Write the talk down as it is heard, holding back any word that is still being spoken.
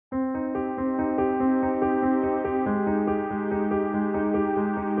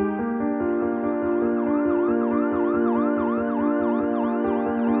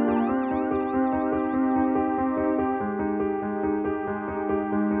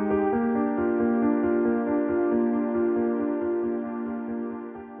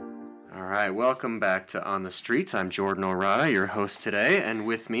right, welcome back to On the Streets. I'm Jordan Orada, your host today, and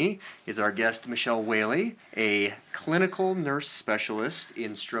with me is our guest Michelle Whaley, a clinical nurse specialist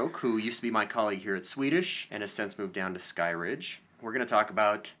in stroke who used to be my colleague here at Swedish and has since moved down to Skyridge. We're going to talk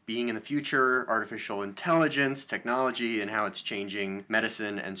about being in the future, artificial intelligence, technology, and how it's changing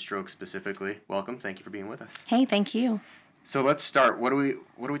medicine and stroke specifically. Welcome. Thank you for being with us. Hey, thank you. So let's start. What are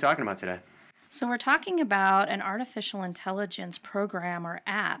we talking about today? So we're talking about an artificial intelligence program or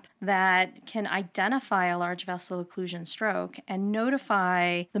app that can identify a large vessel occlusion stroke and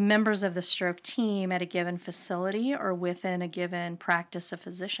notify the members of the stroke team at a given facility or within a given practice of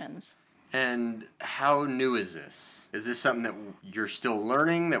physicians. And how new is this? Is this something that you're still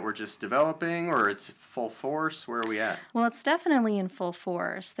learning, that we're just developing, or it's full force? Where are we at? Well, it's definitely in full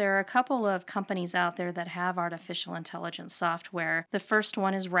force. There are a couple of companies out there that have artificial intelligence software. The first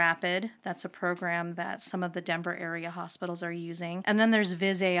one is Rapid. That's a program that some of the Denver area hospitals are using. And then there's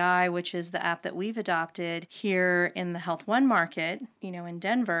Viz.ai, which is the app that we've adopted here in the Health One market, in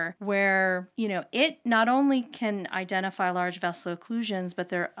Denver, where, it not only can identify large vessel occlusions, but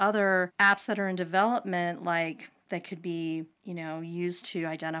there are other apps that are in development, that could be, used to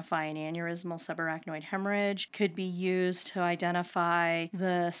identify an aneurysmal subarachnoid hemorrhage, could be used to identify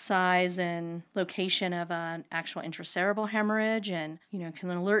the size and location of an actual intracerebral hemorrhage, and, can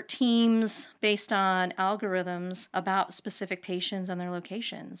alert teams based on algorithms about specific patients and their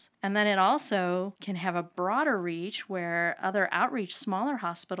locations. And then it also can have a broader reach where other outreach, smaller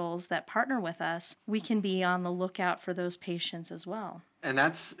hospitals that partner with us, we can be on the lookout for those patients as well. And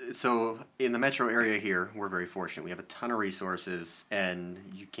so in the metro area here, we're very fortunate. We have a ton of resources, and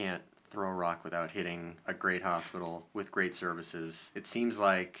you can't throw a rock without hitting a great hospital with great services. It seems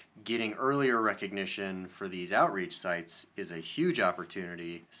like getting earlier recognition for these outreach sites is a huge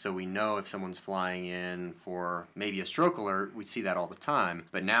opportunity. So we know if someone's flying in for maybe a stroke alert, we see that all the time.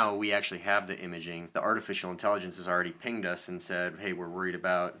 But now we actually have the imaging. The artificial intelligence has already pinged us and said, hey, we're worried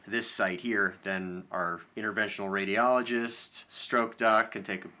about this site here. Then our interventional radiologist, stroke doc can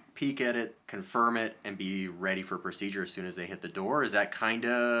take a peek at it, confirm it, and be ready for procedure as soon as they hit the door. Is that kind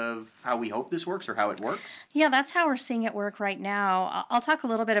of how we hope this works, or how it works? Yeah, that's how we're seeing it work right now. I'll talk a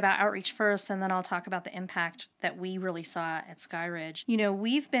little bit about outreach first, and then I'll talk about the impact that we really saw at Skyridge.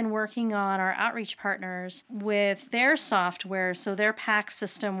 We've been working on our outreach partners with their software, so their PACS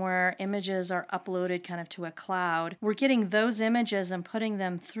system where images are uploaded kind of to a cloud. We're getting those images and putting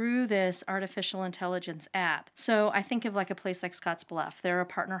them through this artificial intelligence app. So I think of a place like Scottsbluff. They're a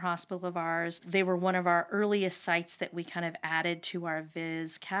partner hospital of ours. They were one of our earliest sites that we kind of added to our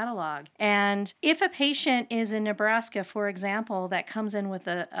Viz catalog. And if a patient is in Nebraska, for example, that comes in with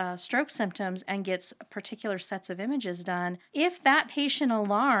a stroke symptoms and gets particular sets of images done, if that patient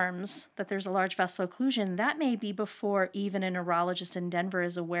alarms that there's a large vessel occlusion, that may be before even a neurologist in Denver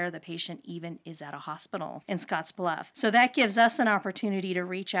is aware the patient even is at a hospital in Scottsbluff. So that gives us an opportunity to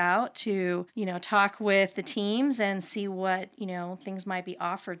reach out to, talk with the teams and see what, things might be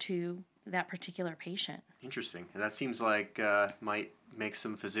offered to that particular patient. Interesting. That seems like might make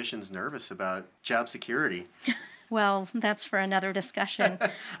some physicians nervous about job security. Well, that's for another discussion.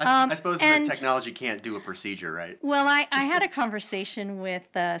 I suppose the technology can't do a procedure, right? Well, I had a conversation with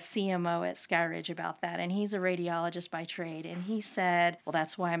the CMO at Skyridge about that, and he's a radiologist by trade, and he said, well,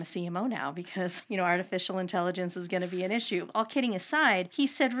 that's why I'm a CMO now, because, artificial intelligence is going to be an issue. All kidding aside, he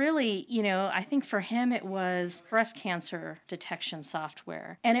said really, I think for him it was breast cancer detection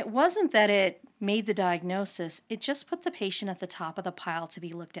software. And it wasn't that it made the diagnosis, it just put the patient at the top of the pile to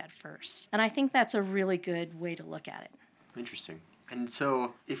be looked at first. And I think that's a really good way to look at it. Interesting. And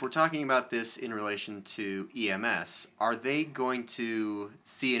so if we're talking about this in relation to EMS, are they going to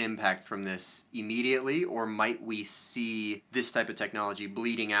see an impact from this immediately, or might we see this type of technology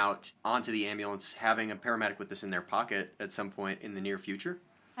bleeding out onto the ambulance, having a paramedic with this in their pocket at some point in the near future?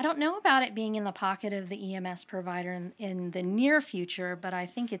 I don't know about it being in the pocket of the EMS provider in the near future, but I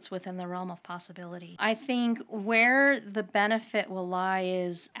think it's within the realm of possibility. I think where the benefit will lie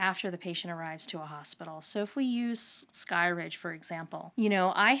is after the patient arrives to a hospital. So if we use Skyridge, for example,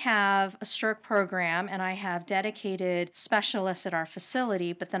 I have a stroke program and I have dedicated specialists at our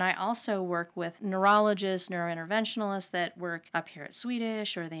facility, but then I also work with neurologists, neurointerventionalists that work up here at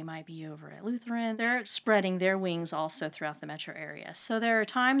Swedish, or they might be over at Lutheran. They're spreading their wings also throughout the metro area. So there are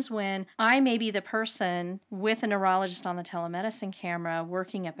times when I may be the person with a neurologist on the telemedicine camera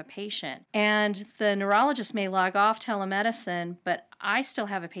working up a patient, and the neurologist may log off telemedicine, but I still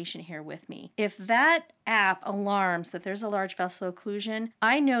have a patient here with me. If that app alarms that there's a large vessel occlusion,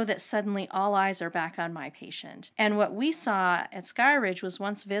 I know that suddenly all eyes are back on my patient. And what we saw at Skyridge was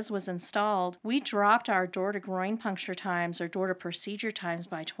once Viz was installed, we dropped our door-to-groin puncture times or door-to-procedure times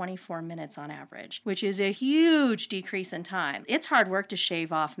by 24 minutes on average, which is a huge decrease in time. It's hard work to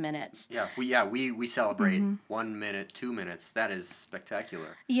shave off minutes. We celebrate 1 minute, 2 minutes. That is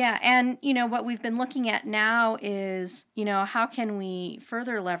spectacular. Yeah, and what we've been looking at now is, how can we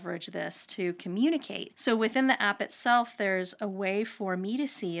further leverage this to communicate? So within the app itself, there's a way for me to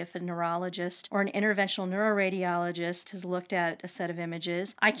see if a neurologist or an interventional neuroradiologist has looked at a set of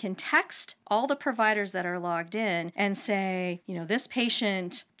images. I can text all the providers that are logged in and say, this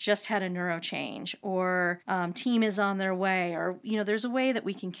patient just had a neuro change, or team is on their way, or, there's a way that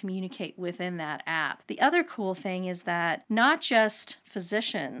we can communicate within that app. The other cool thing is that not just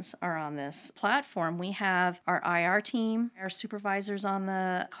physicians are on this platform. We have our IR team, our supervisors on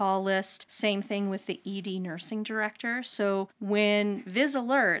the call list. Same thing with the ED nursing director. So when Viz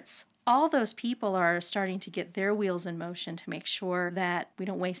alerts, all those people are starting to get their wheels in motion to make sure that we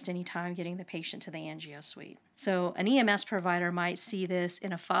don't waste any time getting the patient to the angio suite. So an EMS provider might see this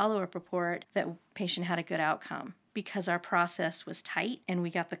in a follow-up report that patient had a good outcome because our process was tight and we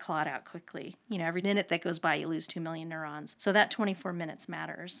got the clot out quickly. Every minute that goes by, you lose 2 million neurons. So that 24 minutes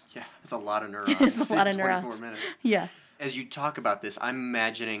matters. Yeah, it's a lot of neurons. It's a lot of 24 neurons. minutes. Yeah. As you talk about this, I'm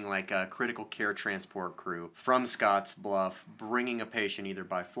imagining like a critical care transport crew from Scotts Bluff bringing a patient either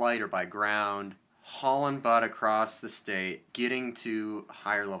by flight or by ground, hauling butt across the state, getting to a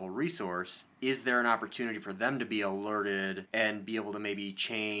higher level resource. Is there an opportunity for them to be alerted and be able to maybe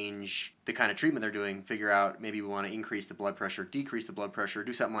change the kind of treatment they're doing, figure out maybe we want to increase the blood pressure, decrease the blood pressure,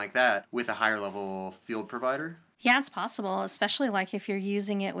 do something like that with a higher level field provider? Yeah, it's possible, especially like if you're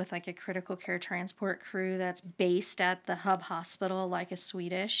using it with like a critical care transport crew that's based at the hub hospital, like a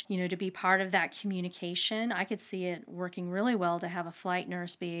Swedish, to be part of that communication. I could see it working really well to have a flight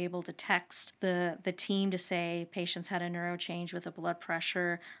nurse be able to text the team to say patients had a neuro change with a blood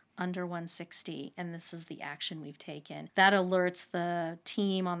pressure under 160, and this is the action we've taken. That alerts the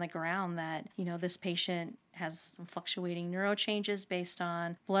team on the ground that, this patient has some fluctuating neuro changes based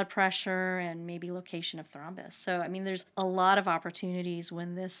on blood pressure and maybe location of thrombus. So, there's a lot of opportunities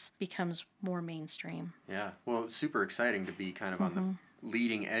when this becomes more mainstream. Yeah, well, it's super exciting to be kind of on the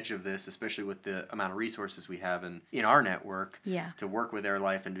leading edge of this, especially with the amount of resources we have in our network to work with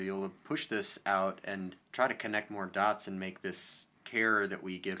AirLife and to be able to push this out and try to connect more dots and make this care that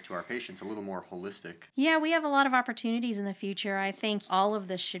we give to our patients a little more holistic. Yeah, we have a lot of opportunities in the future. I think all of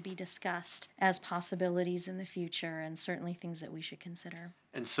this should be discussed as possibilities in the future and certainly things that we should consider.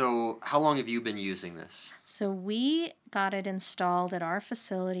 And so how long have you been using this? So we got it installed at our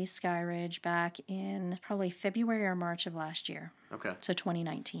facility, Skyridge, back in probably February or March of last year. Okay. So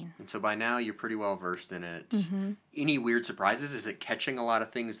 2019. And so by now you're pretty well versed in it. Mm-hmm. Any weird surprises? Is it catching a lot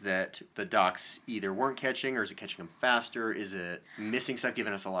of things that the docs either weren't catching, or is it catching them faster? Is it missing stuff,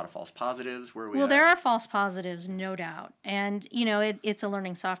 giving us a lot of false positives? Where are we Well, at? there are false positives, no doubt. And, it's a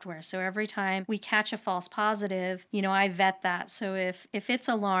learning software. So every time we catch a false positive, I vet that. So if it's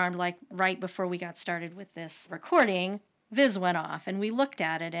alarmed, like right before we got started with this recording, Viz went off and we looked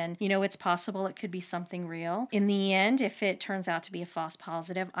at it and, it's possible it could be something real. In the end, if it turns out to be a false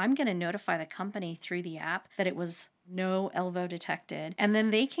positive, I'm going to notify the company through the app that it was no ELVO detected. And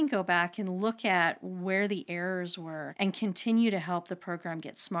then they can go back and look at where the errors were and continue to help the program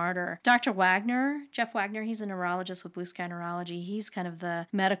get smarter. Dr. Wagner, Jeff Wagner, he's a neurologist with Blue Sky Neurology. He's kind of the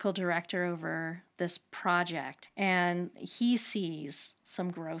medical director over this project, and he sees some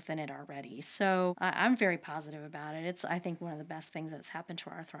growth in it already. So I'm very positive about it. It's, I think, one of the best things that's happened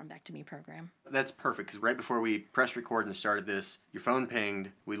to our thrombectomy program. That's perfect, because right before we pressed record and started this, your phone pinged,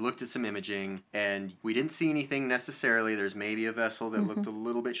 we looked at some imaging, and we didn't see anything necessarily. There's maybe a vessel that looked a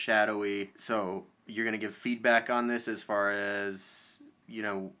little bit shadowy. So you're going to give feedback on this as far as,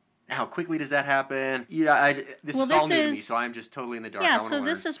 how quickly does that happen? This is all new to me, so I'm just totally in the dark. Yeah, so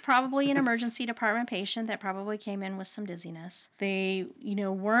this is probably an emergency department patient that probably came in with some dizziness. They,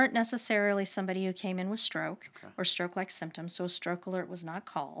 weren't necessarily somebody who came in with stroke or stroke-like symptoms, so a stroke alert was not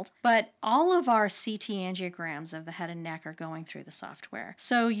called. But all of our CT angiograms of the head and neck are going through the software.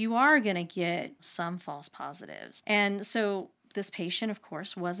 So you are going to get some false positives. And so this patient, of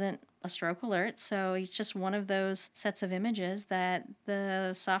course, wasn't a stroke alert, so it's just one of those sets of images that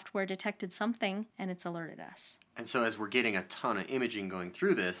the software detected something and it's alerted us. And so as we're getting a ton of imaging going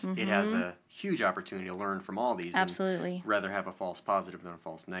through this, it has a huge opportunity to learn from all these. Absolutely. And rather have a false positive than a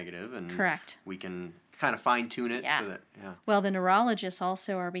false negative. And correct. We can kind of fine tune it Yeah. so that, yeah. Well, the neurologists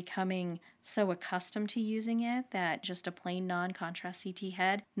also are becoming so accustomed to using it that just a plain non-contrast CT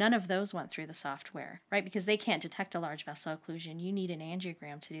head, none of those went through the software, right? Because they can't detect a large vessel occlusion. You need an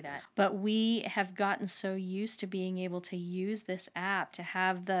angiogram to do that. But we have gotten so used to being able to use this app to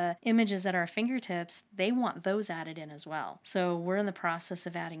have the images at our fingertips, they want those added in as well. So we're in the process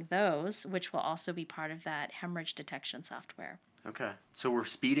of adding those, which will also be part of that hemorrhage detection software. Okay. So we're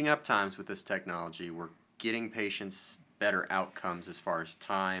speeding up times with this technology. We're getting patients better outcomes as far as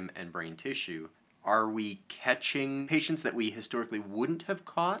time and brain tissue. Are we catching patients that we historically wouldn't have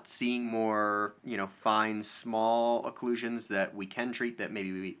caught, seeing more, fine, small occlusions that we can treat that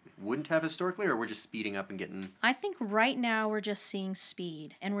maybe we wouldn't have historically, or we're just speeding up and getting... I think right now we're just seeing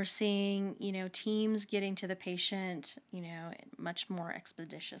speed, and we're seeing, teams getting to the patient, much more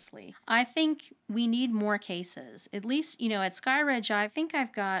expeditiously. I think we need more cases. At least, at Skyridge, I think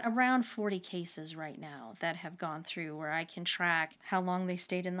I've got around 40 cases right now that have gone through where I can track how long they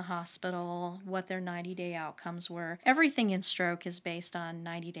stayed in the hospital, what their 90-day outcomes were. Everything in stroke is based on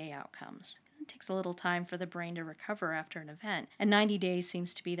 90-day outcomes. It takes a little time for the brain to recover after an event. And 90 days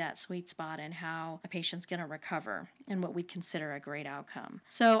seems to be that sweet spot in how a patient's going to recover and what we'd consider a great outcome.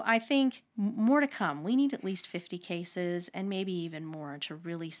 So I think more to come. We need at least 50 cases and maybe even more to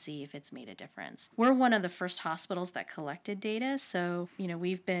really see if it's made a difference. We're one of the first hospitals that collected data, so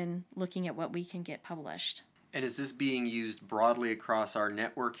we've been looking at what we can get published. And is this being used broadly across our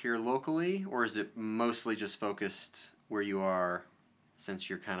network here locally, or is it mostly just focused where you are,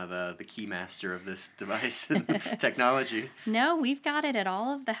 since you're kind of the key master of this device and technology? No, we've got it at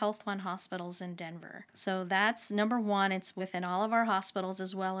all of the Health One hospitals in Denver. So that's number one. It's within all of our hospitals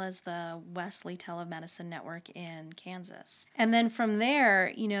as well as the Wesley Telemedicine Network in Kansas. And then from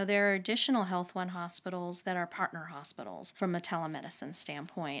there, there are additional Health One hospitals that are partner hospitals from a telemedicine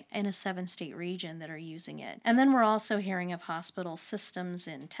standpoint in a 7-state region that are using it. And then we're also hearing of hospital systems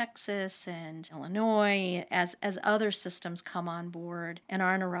in Texas and Illinois as other systems come on board. And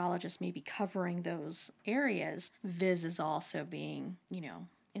our neurologists may be covering those areas. Viz is also being,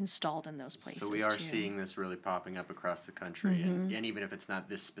 installed in those places. So we are too. seeing this really popping up across the country. Mm-hmm. And even if it's not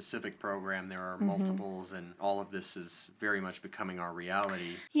this specific program, there are multiples, and all of this is very much becoming our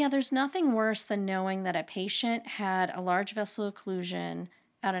reality. Yeah, there's nothing worse than knowing that a patient had a large vessel occlusion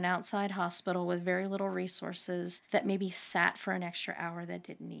at an outside hospital with very little resources that maybe sat for an extra hour that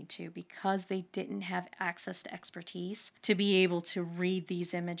didn't need to because they didn't have access to expertise to be able to read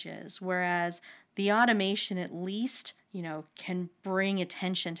these images. Whereas the automation at least, can bring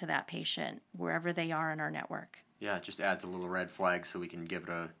attention to that patient wherever they are in our network. Yeah, it just adds a little red flag so we can give it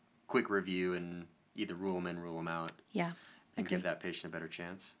a quick review and either rule them in, rule them out. Yeah, and agree. give that patient a better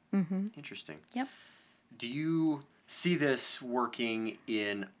chance. Mm-hmm. Interesting. Yep. Do you see this working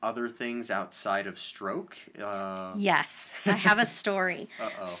in other things outside of stroke? Yes, I have a story.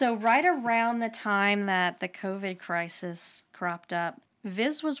 Uh-oh. So right around the time that the COVID crisis cropped up,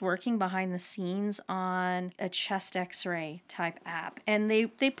 Viz was working behind the scenes on a chest x-ray type app. And they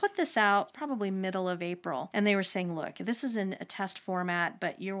put this out probably middle of April. And they were saying, look, this is in a test format,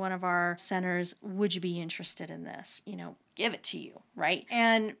 but you're one of our centers. Would you be interested in this? Give it to you, right?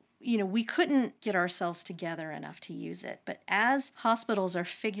 And we couldn't get ourselves together enough to use it. But as hospitals are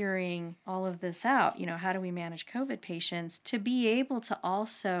figuring all of this out, how do we manage COVID patients, to be able to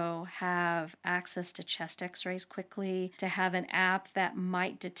also have access to chest x-rays quickly, to have an app that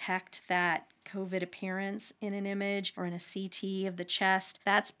might detect that COVID appearance in an image or in a CT of the chest.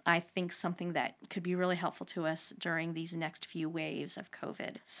 That's, I think, something that could be really helpful to us during these next few waves of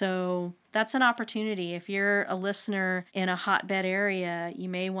COVID. So that's an opportunity. If you're a listener in a hotbed area, you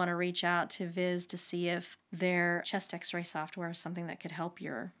may want to reach out to Viz to see if their chest x-ray software is something that could help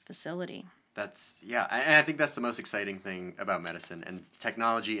your facility. And I think that's the most exciting thing about medicine and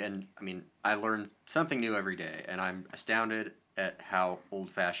technology. And I learn something new every day, and I'm astounded at how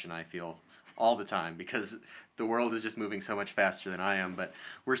old-fashioned I feel all the time, because the world is just moving so much faster than I am. But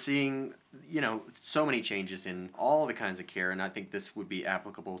we're seeing, so many changes in all the kinds of care, and I think this would be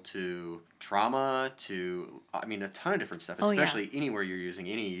applicable to trauma, to, a ton of different stuff, especially anywhere you're using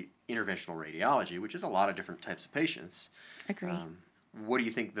any interventional radiology, which is a lot of different types of patients. Agree. What do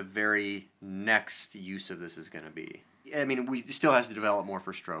you think the very next use of this is going to be? We still have to develop more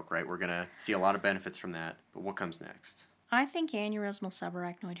for stroke, right? We're going to see a lot of benefits from that, but what comes next? I think aneurysmal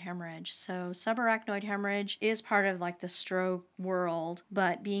subarachnoid hemorrhage. So subarachnoid hemorrhage is part of the stroke world,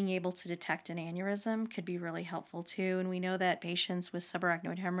 but being able to detect an aneurysm could be really helpful too. And we know that patients with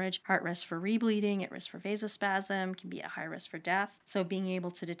subarachnoid hemorrhage are at risk for rebleeding, at risk for vasospasm, can be at high risk for death. So being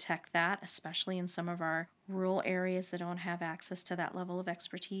able to detect that, especially in some of our rural areas that don't have access to that level of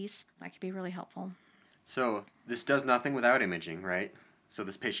expertise, that could be really helpful. So this does nothing without imaging, right? So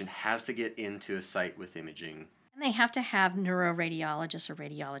this patient has to get into a site with imaging. And they have to have neuroradiologists or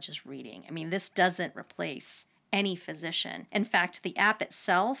radiologists reading. I mean, this doesn't replace any physician. In fact, the app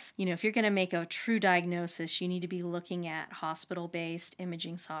itself, if you're going to make a true diagnosis, you need to be looking at hospital-based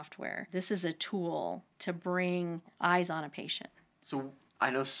imaging software. This is a tool to bring eyes on a patient. So I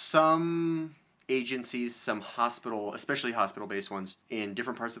know some agencies, some especially hospital-based ones in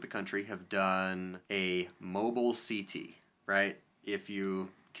different parts of the country have done a mobile CT, right? If you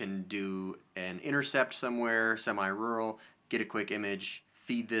can do an intercept somewhere, semi-rural, get a quick image,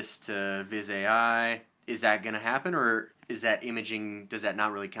 feed this to Viz.ai. Is that going to happen, or is that imaging, does that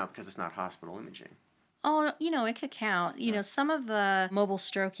not really count because it's not hospital imaging? Oh, it could count. Some of the mobile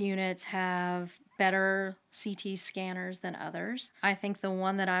stroke units have better CT scanners than others. I think the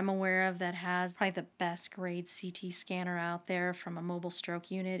one that I'm aware of that has probably the best grade CT scanner out there from a mobile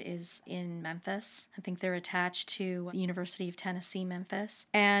stroke unit is in Memphis. I think they're attached to the University of Tennessee, Memphis.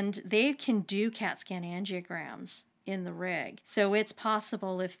 And they can do CAT scan angiograms in the rig. So it's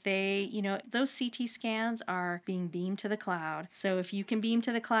possible if they, those CT scans are being beamed to the cloud. So if you can beam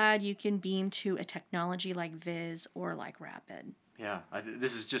to the cloud, you can beam to a technology like Viz or like Rapid. Yeah,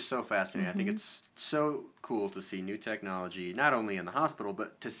 this is just so fascinating. I think it's so cool to see new technology, not only in the hospital,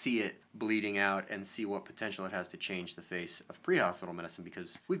 but to see it bleeding out and see what potential it has to change the face of pre-hospital medicine,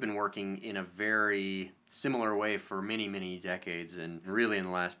 because we've been working in a very similar way for many, many decades. And really in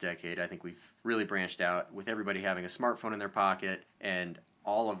the last decade, I think we've really branched out with everybody having a smartphone in their pocket and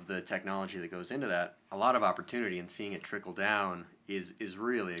all of the technology that goes into that. A lot of opportunity, and seeing it trickle down is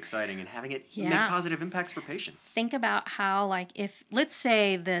really exciting, and having it make positive impacts for patients. Think about how, if, let's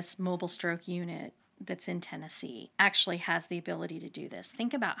say this mobile stroke unit that's in Tennessee actually has the ability to do this.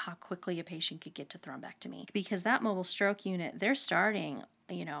 Think about how quickly a patient could get to thrombectomy, because that mobile stroke unit, they're starting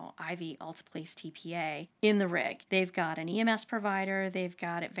IV alteplase TPA in the rig. They've got an EMS provider, they've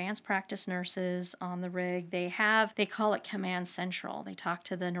got advanced practice nurses on the rig. They call it Command Central. They talk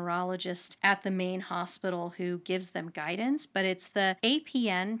to the neurologist at the main hospital who gives them guidance, but it's the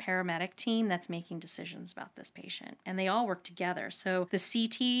APN paramedic team that's making decisions about this patient. And they all work together. So the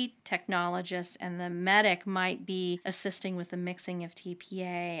CT technologist and the medic might be assisting with the mixing of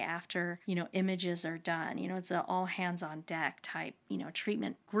TPA after, images are done. It's an all hands on deck type, treatment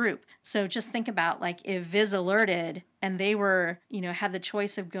group. So just think about if Viz alerted and they were, had the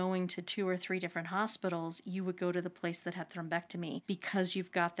choice of going to 2 or 3 different hospitals, you would go to the place that had thrombectomy because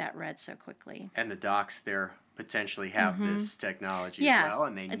you've got that read so quickly. And the docs there potentially have this technology as well,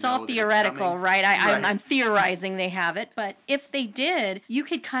 and it's all theoretical, right? I'm theorizing they have it, but if they did, you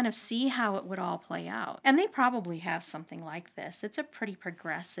could kind of see how it would all play out. And they probably have something like this. It's a pretty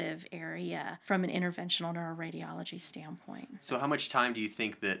progressive area from an interventional neuroradiology standpoint. So how much time do you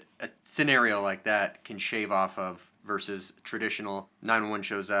think that a scenario like that can shave off of versus traditional 911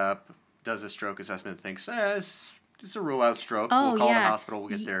 shows up, does a stroke assessment, thinks, it's a rule-out stroke. We'll call the hospital. We'll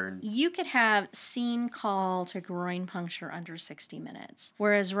get there. You could have scene call to groin puncture under 60 minutes.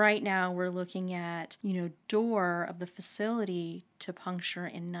 Whereas right now we're looking at, door of the facility to puncture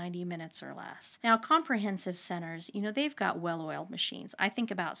in 90 minutes or less. Now, comprehensive centers, they've got well-oiled machines. I think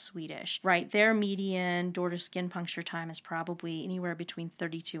about Swedish, right? Their median door-to-skin puncture time is probably anywhere between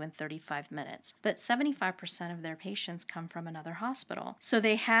 32 and 35 minutes. But 75% of their patients come from another hospital. So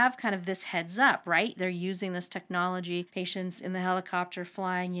they have kind of this heads up, right? They're using this technology, patients in the helicopter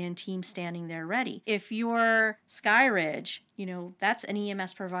flying in, team standing there ready. If you're Skyridge, that's an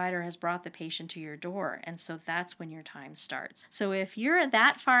EMS provider has brought the patient to your door, and so that's when your time starts. So if you're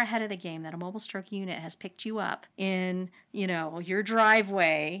that far ahead of the game that a mobile stroke unit has picked you up in, your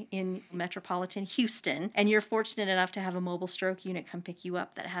driveway in metropolitan Houston, and you're fortunate enough to have a mobile stroke unit come pick you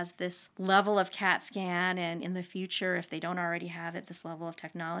up that has this level of CAT scan, and in the future, if they don't already have it, this level of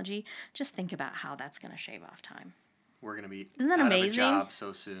technology, just think about how that's going to shave off time. We're going to be Isn't that out amazing? Of a job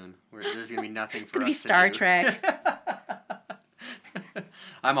so soon. There's going to be nothing it's for us to do. It's going to be Star Trek.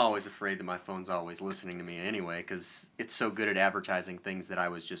 I'm always afraid that my phone's always listening to me anyway, because it's so good at advertising things that I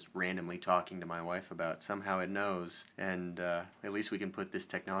was just randomly talking to my wife about. Somehow it knows, and at least we can put this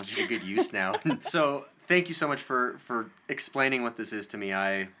technology to good use now. So thank you so much for explaining what this is to me.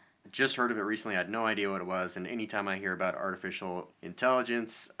 I just heard of it recently. I had no idea what it was, and anytime I hear about artificial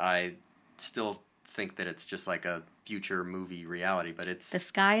intelligence, I still think that it's just like a future movie reality, but the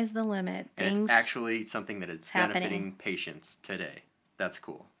sky is the limit. It's actually something that is benefiting patients today. That's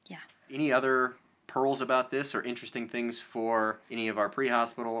cool. Yeah. Any other pearls about this or interesting things for any of our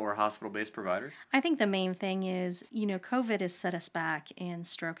pre-hospital or hospital-based providers? I think the main thing is, COVID has set us back in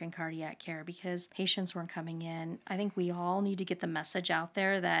stroke and cardiac care because patients weren't coming in. I think we all need to get the message out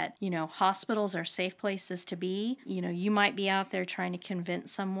there that, hospitals are safe places to be. You might be out there trying to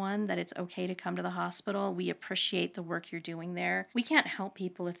convince someone that it's okay to come to the hospital. We appreciate the work you're doing there. We can't help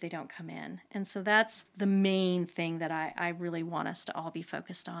people if they don't come in. And so that's the main thing that I really want us to all be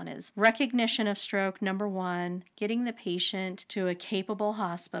focused on is recognition of stroke, number one, getting the patient to a capable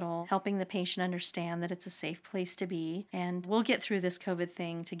hospital, helping the patient understand that it's a safe place to be. And we'll get through this COVID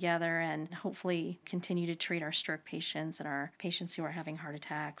thing together and hopefully continue to treat our stroke patients and our patients who are having heart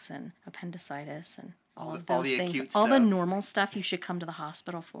attacks and appendicitis and all of those things. All the normal stuff you should come to the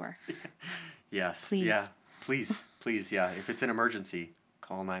hospital for. Yes. Please. Yeah. Please. Yeah. If it's an emergency,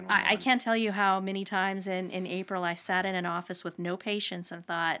 call 911. I can't tell you how many times in April I sat in an office with no patients and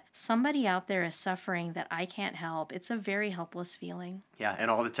thought, somebody out there is suffering that I can't help. It's a very helpless feeling. Yeah,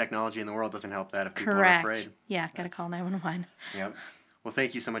 and all the technology in the world doesn't help that if people Correct. are afraid. Yeah, got to call 911. Yep. Well,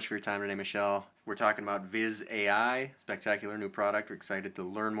 thank you so much for your time today, Michelle. We're talking about Viz AI, spectacular new product. We're excited to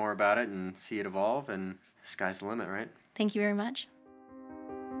learn more about it and see it evolve, and sky's the limit, right? Thank you very much.